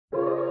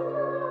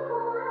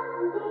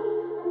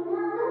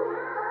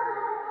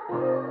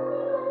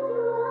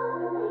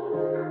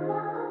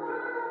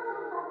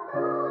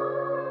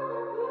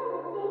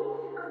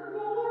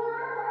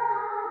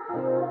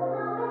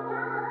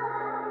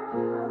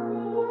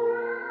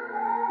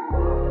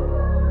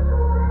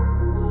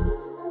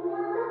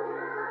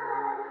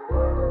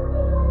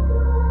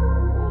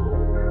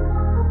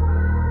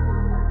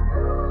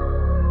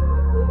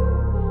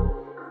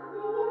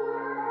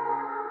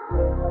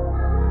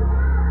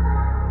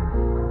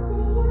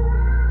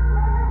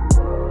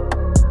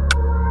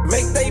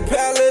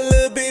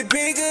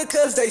bigger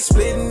cause they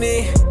splitting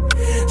it.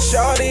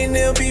 Shawty and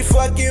them be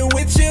fucking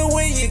with you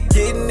when you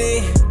getting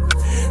it.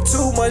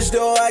 Too much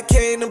dough I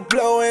came to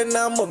blow and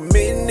I'm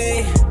admitting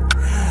it.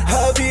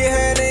 Her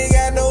behind ain't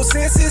got no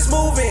sense, it's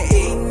moving,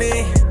 eating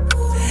it.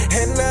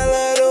 And I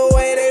love the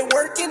way they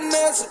working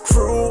as a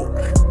crew.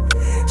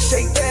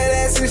 Shake that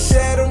ass and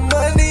share the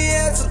money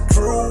as a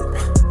group.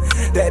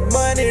 That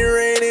money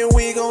raining,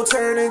 we gon'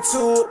 turn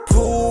into a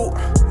pool.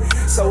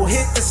 So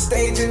hit the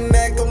stage and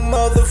act a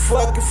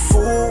motherfucking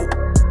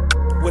fool.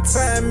 What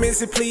time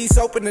is it? Please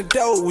open the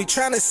door. We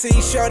tryna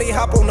see shorty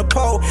hop on the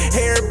pole.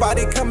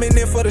 Everybody coming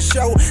in for the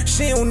show.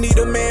 She don't need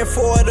a man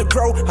for her to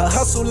grow. Her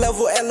hustle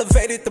level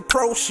elevated the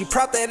pro. She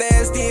prop that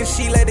ass, then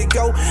she let it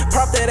go.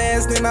 Prop that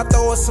ass, then I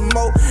throw her some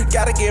more.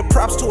 Gotta give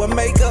props to her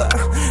maker.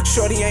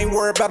 Shorty ain't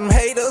worried about them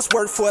haters.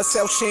 Work for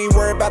herself, she ain't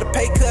worried about a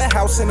pay cut.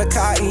 House in the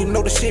car, even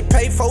know the shit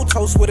paid for.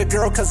 Toast with a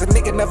girl, cause a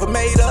nigga never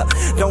made her.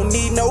 Don't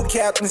need no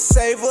captain to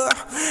save her.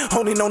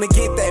 Only known to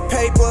get that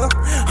paper.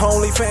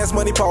 OnlyFans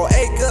money, Paul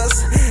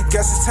Acres.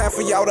 Guess it's time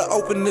for y'all to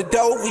open the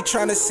door. We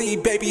tryna see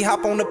baby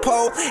hop on the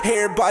pole.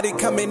 Everybody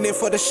coming in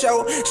for the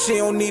show. She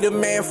don't need a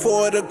man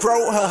for her to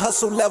grow. Her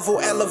hustle level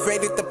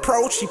elevated the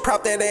pro. She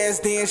prop that ass,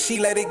 then she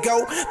let it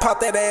go. Pop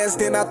that ass,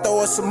 then I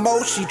throw her some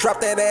more. She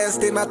drop that ass,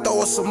 then I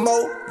throw her some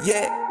more.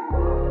 Yeah.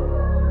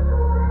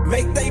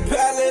 Make they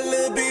palate a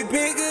little bit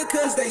bigger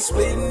cause they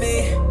splitting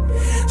it.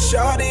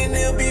 Shawty and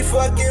them be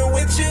fucking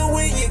with you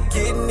when you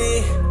getting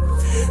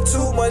it.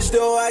 Too much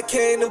dough I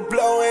came to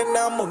blow and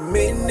I'm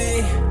admitting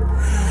it.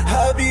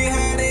 Her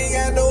behind ain't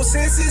got no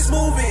sense, it's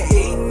moving,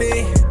 eating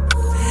it.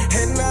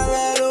 And I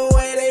love the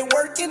way they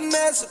working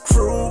as a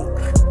crew.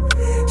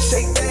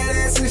 Shake that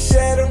ass and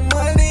share the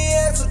money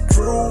as a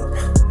group.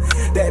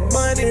 That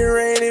money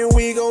raining,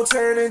 we gon'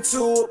 turn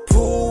into a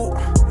pool.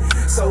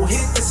 So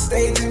hit the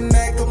stage and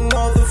act a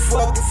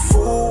motherfucking fool.